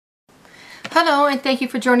Hello and thank you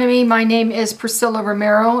for joining me. My name is Priscilla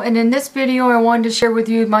Romero, and in this video I wanted to share with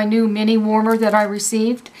you my new mini warmer that I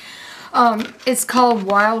received. It's called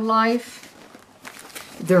Wildlife.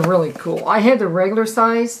 They're really cool. I had the regular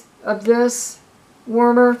size of this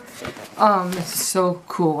warmer. It's so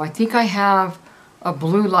cool. I think I have a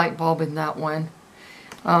blue light bulb in that one.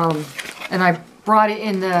 And I brought it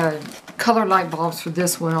in the color light bulbs for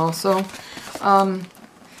this one also.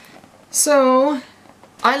 So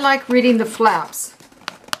I like reading the flaps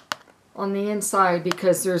on the inside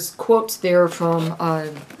because there's quotes there from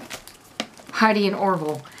Heidi and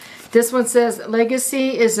Orville. This one says,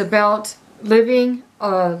 "Legacy is about living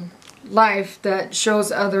a life that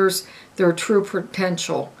shows others their true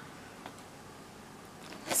potential."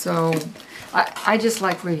 So I just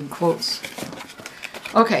like reading quotes.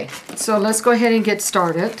 Okay, so let's go ahead and get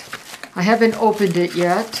started. I haven't opened it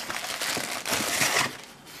yet.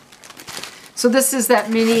 So this is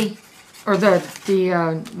that mini, or the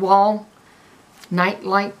wall night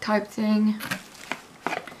light type thing.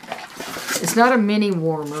 It's not a mini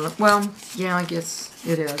warmer. Well, yeah, I guess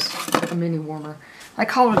it is a mini warmer. I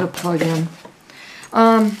call it a plug-in.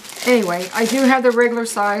 Anyway, I do have the regular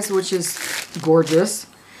size, which is gorgeous.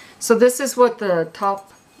 So this is what the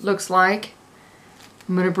top looks like.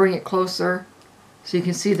 I'm going to bring it closer so you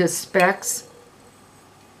can see the specs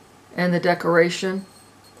and the decoration.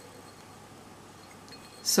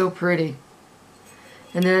 So pretty.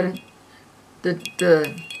 And then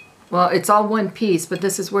well, it's all one piece, but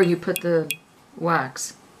this is where you put the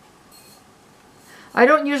wax. I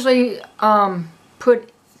don't usually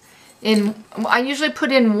put in, I usually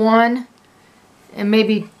put in one and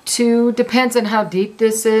maybe two, depends on how deep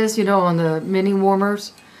this is, you know, on the mini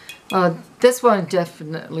warmers. This one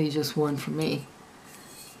definitely just one for me.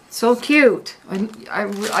 So cute.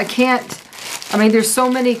 I can't, I mean, there's so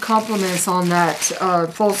many compliments on that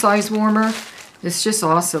full-size warmer. It's just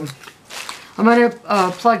awesome. I'm going to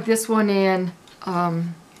plug this one in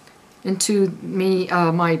into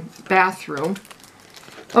my bathroom.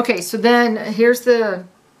 Okay, so then here's the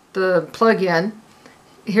plug-in.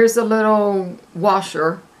 Here's the little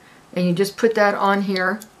washer, and you just put that on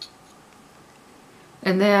here.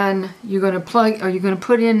 And then you're going to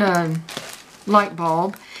put in a light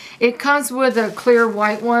bulb. It comes with a clear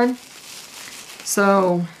white one.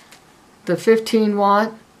 So the 15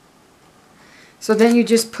 watt. So then you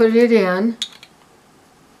just put it in.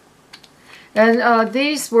 And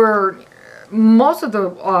these were, most of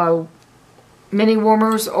the mini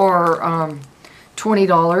warmers are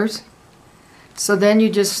 $20. So then you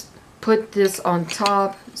just put this on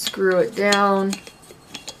top, screw it down.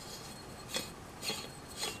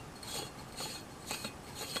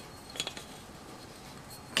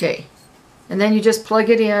 Okay, and then you just plug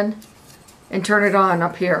it in and turn it on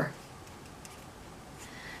up here.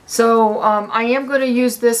 So I am going to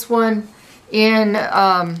use this one in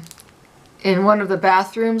one of the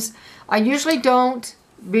bathrooms. I usually don't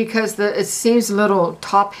because it seems a little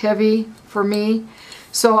top heavy for me.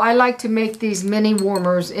 So I like to make these mini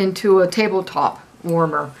warmers into a tabletop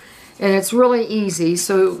warmer. And it's really easy.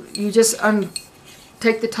 So you just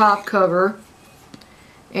take the top cover,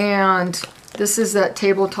 and this is that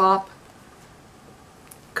tabletop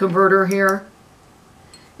converter here.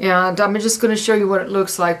 And I'm just going to show you what it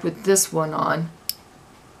looks like with this one on.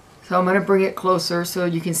 So I'm going to bring it closer so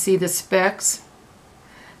you can see the specs.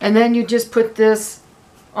 And then you just put this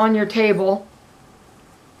on your table,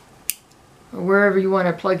 or wherever you want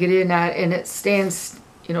to plug it in at, and it stands,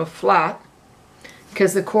 you know, flat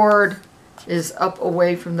because the cord is up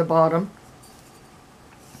away from the bottom.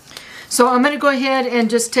 So I'm going to go ahead and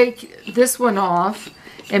just take this one off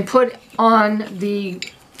and put on the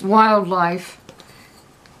Wildlife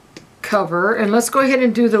cover. And let's go ahead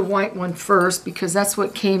and do the white one first because that's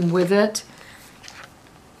what came with it.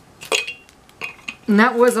 And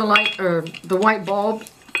that was a light, or the white bulb.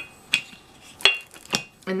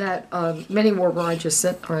 And that mini warmer I just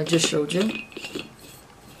showed you.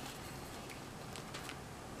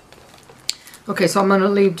 Okay, so I'm going to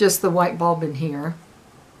leave just the white bulb in here.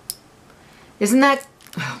 Isn't that,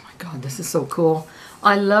 oh my God, this is so cool.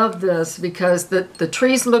 I love this because the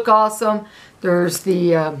trees look awesome. There's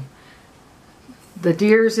the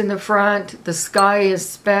deers in the front. The sky is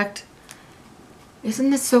specked. Isn't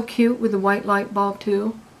this so cute with the white light bulb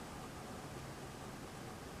too?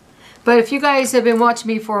 But if you guys have been watching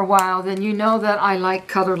me for a while, then you know that I like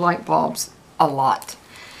colored light bulbs a lot.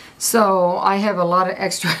 So I have a lot of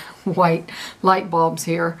extra white light bulbs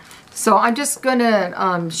here. So I'm just going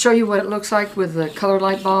to show you what it looks like with the color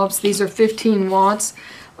light bulbs. These are 15 watts.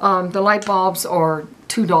 The light bulbs are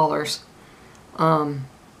 $2.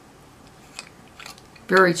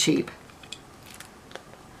 Very cheap.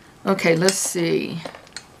 Okay, let's see.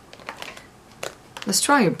 Let's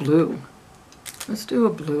try a blue. Let's do a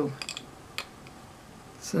blue.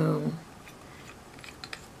 So,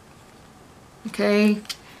 okay,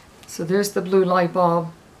 so there's the blue light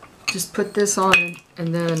bulb. Just put this on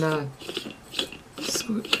and then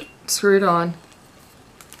screw it on.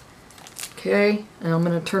 Okay, and I'm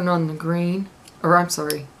going to turn on the green, or I'm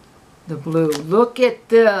sorry, the blue. Look at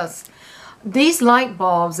this. These light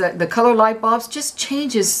bulbs, the color light bulbs, just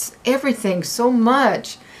changes everything so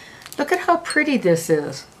much. Look at how pretty this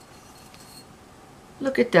is.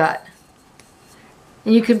 Look at that.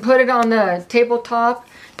 And you can put it on the tabletop.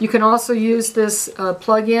 You can also use this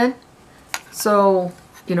plug-in. So,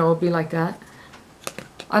 you know, it'll be like that.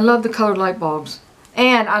 I love the colored light bulbs.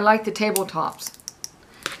 And I like the tabletops.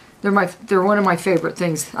 They're one of my favorite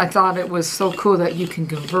things. I thought it was so cool that you can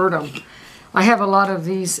convert them. I have a lot of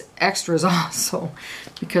these extras also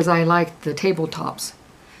because I like the tabletops.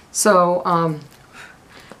 So I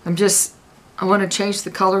want to change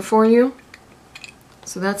the color for you.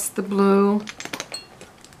 So that's the blue.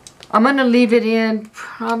 I'm going to leave it in,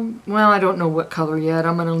 well, I don't know what color yet.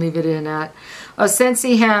 I'm going to leave it in at.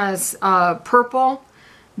 Scentsy has purple,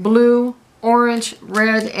 blue, orange,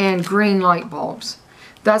 red, and green light bulbs.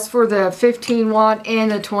 That's for the 15 watt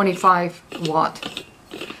and the 25 watt.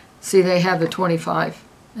 See, they have the 25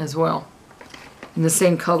 as well in the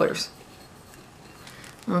same colors.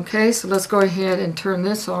 Okay, so let's go ahead and turn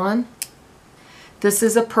this on. This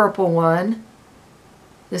is a purple one.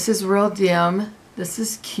 This is real dim. This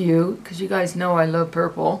is cute because you guys know I love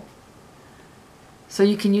purple. So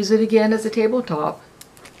you can use it again as a tabletop.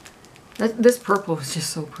 This purple is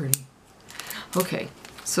just so pretty. Okay,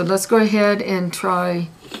 so let's go ahead and try.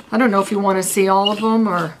 I don't know if you want to see all of them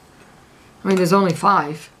or, I mean, there's only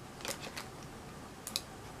 5.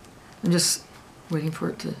 I'm just waiting for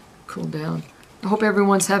it to cool down. I hope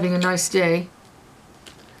everyone's having a nice day.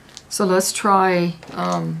 So let's try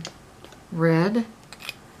red.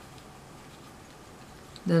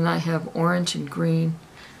 Then I have orange and green.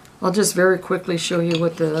 I'll just very quickly show you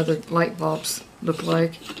what the other light bulbs look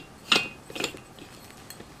like.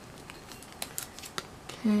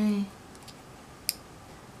 Okay.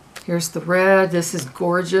 Here's the red. This is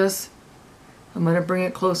gorgeous. I'm going to bring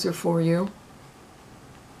it closer for you.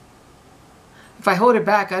 If I hold it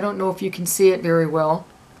back, I don't know if you can see it very well.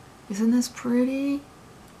 Isn't this pretty?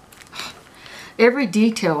 Every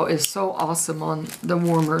detail is so awesome on the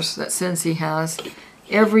warmers that Scentsy has.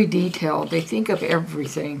 Every detail. They think of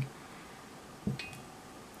everything.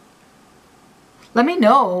 Let me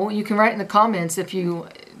know. You can write in the comments if you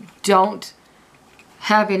don't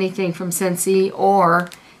have anything from Scentsy or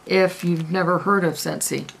if you've never heard of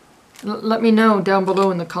Scentsy. Let me know down below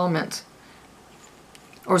in the comments.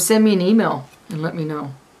 Or send me an email and let me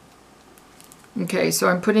know. Okay, so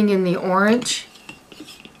I'm putting in the orange.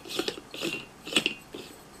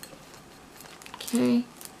 Okay,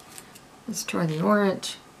 let's try the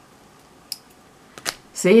orange.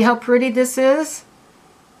 See how pretty this is?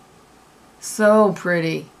 So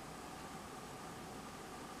pretty.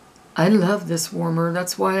 I love this warmer.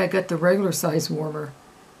 That's why I got the regular size warmer.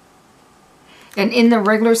 And in the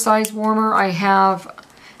regular size warmer I have,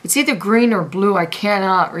 it's either green or blue. I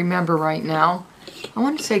cannot remember right now. I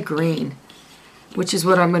want to say green, which is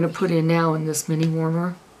what I'm going to put in now in this mini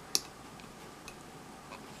warmer.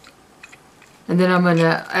 And then I'm going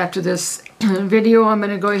to, after this video, I'm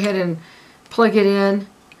going to go ahead and plug it in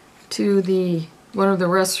to the one of the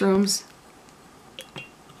restrooms.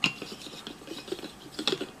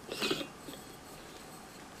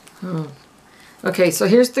 Oh. Okay, so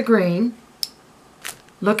here's the green.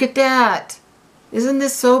 Look at that. Isn't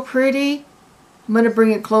this so pretty? I'm going to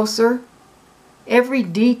bring it closer. Every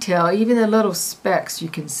detail, even the little specks you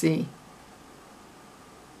can see.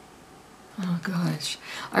 Oh gosh,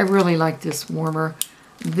 I really like this warmer.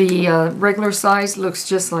 The regular size looks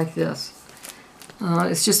just like this.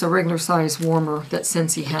 It's just a regular size warmer that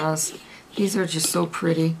Scentsy has. These are just so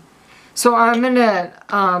pretty. So I'm going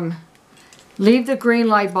to leave the green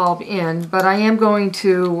light bulb in, but I am going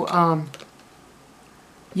to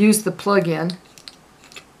use the plug-in.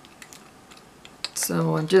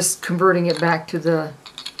 So I'm just converting it back to the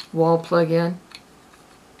wall plug-in.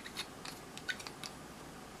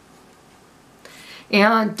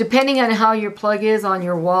 And depending on how your plug is on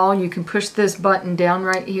your wall, you can push this button down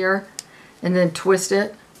right here and then twist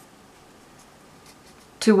it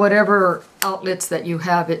to whatever outlets that you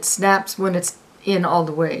have. It snaps when it's in all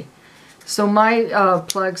the way. So my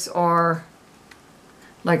plugs are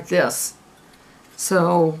like this,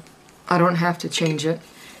 so I don't have to change it.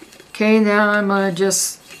 Okay, now I'm going to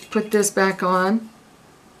just put this back on.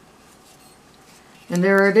 And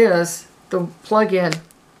there it is, the plug-in.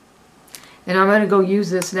 And I'm going to go use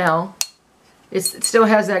this now. It still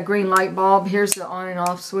has that green light bulb. Here's the on and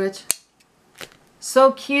off switch.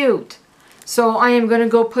 So cute. So I am going to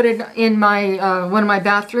go put it in my one of my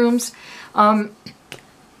bathrooms.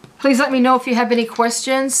 Please let me know if you have any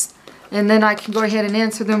questions, and then I can go ahead and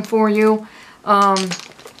answer them for you.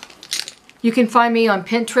 You can find me on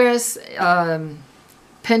Pinterest,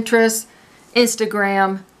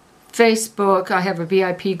 Instagram, Facebook. I have a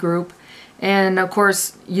VIP group, and of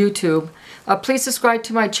course YouTube. Please subscribe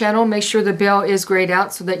to my channel. Make sure the bell is grayed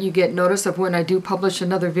out so that you get notice of when I do publish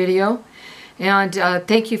another video. And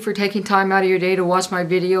thank you for taking time out of your day to watch my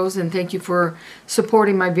videos, and thank you for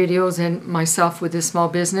supporting my videos and myself with this small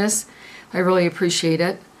business. I really appreciate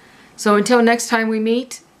it. So until next time we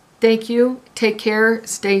meet, thank you, take care,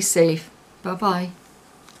 stay safe. Bye-bye.